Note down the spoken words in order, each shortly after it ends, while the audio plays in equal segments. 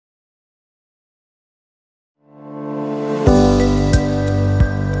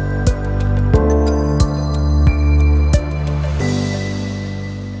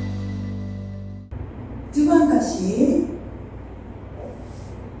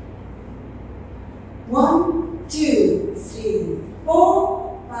1, 2, 3,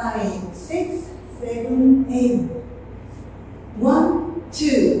 4, 5, 6, 7, 8. 1,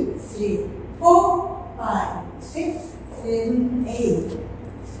 2, 3, 4, 5, 6, 7, 8.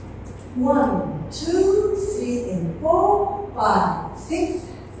 1, 2, 3, and 4, 5, 6,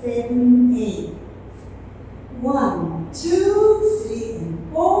 7, 8. 1, 2, 3,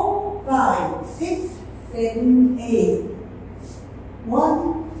 and 4, 5, 6, 7, 8.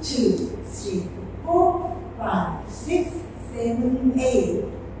 1, 2, 3, 4, 5, 6, 7, 8.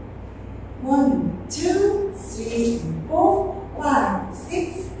 1, 2, 3, and 4, 5,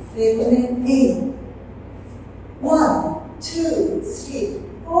 6, 7, and 8. 1, 2, 3,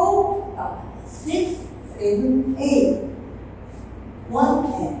 4, 5, 6, 7, 8. 1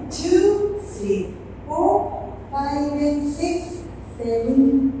 and 2, 3, 4, 5 and 6,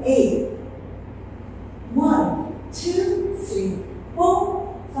 7, 8. 1, 2, 3,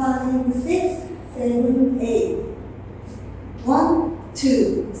 4, 5, 6, 7, 8. 1,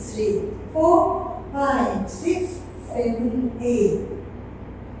 2, 3, 4, 5, 6, 7, 8.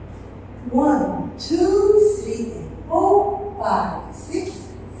 1, 2, 3, 4, 5, 6,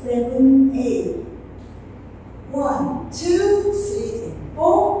 7, 8. 1, 2, 3,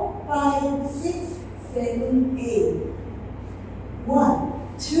 4, 5, 6, 7, 8.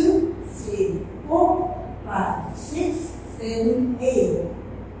 1, 2, 3, 4, 5, 6, 7, 8.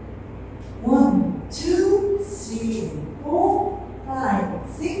 1, 2, 3, 4, 5,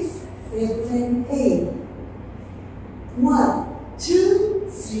 6, 7, 8. 1, 2,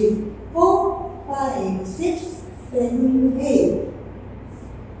 3, 4, 5, 6, 7, 8.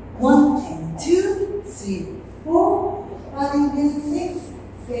 1 and 2, 3, 4, 5 and 6,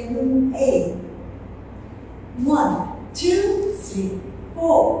 7, 8. 1, 2, 3,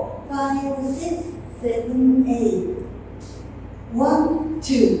 4, 5, 6, 7, 8. 1,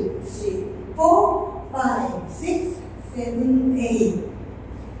 2, 3, 4, 5, 6, 7, 8.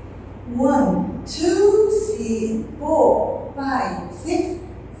 1, 2, 3, 4, 5, 6,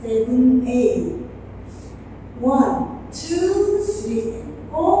 7, 8. 1, 2, 3,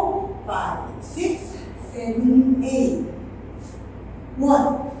 4, 5, 6, 7, 8.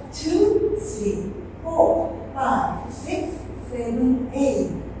 1, 2, 3, 4, 5, 6, 7,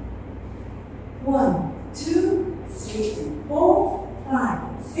 8. 1, 2, 3, 4,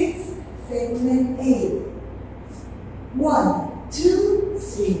 5, 6, 7, 8. 1, 2,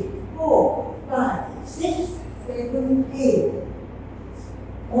 3, 4, 5, 6, 7, 8.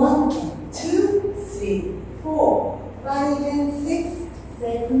 1 and 2, 3, 4, 5 and 6,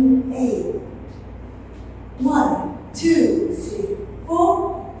 7, 8. 1, 2, 3,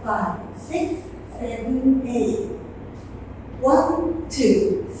 4, 5, 6, 7, 8. 1,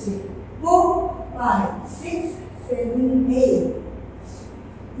 2, 3, 4, 5, 6, 7, 8.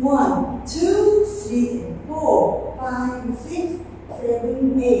 1, 2, 3, 4, 5, 6,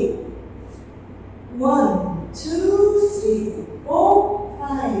 7, 8. 1, 2, 3, 4,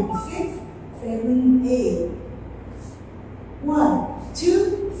 5, 6, 7, 8. 1,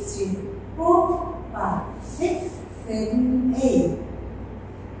 2, 3, 4, 5, 6, 7, 8.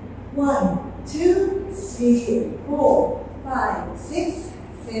 1, 2, 3, 4, 5, 6,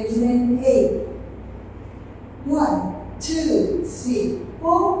 7, 8. 1, 2, 3,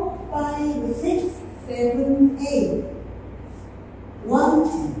 4, 5, 6, 7, 8. 1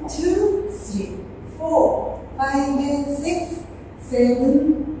 and 2, 3, 4, 5 and 6, 7,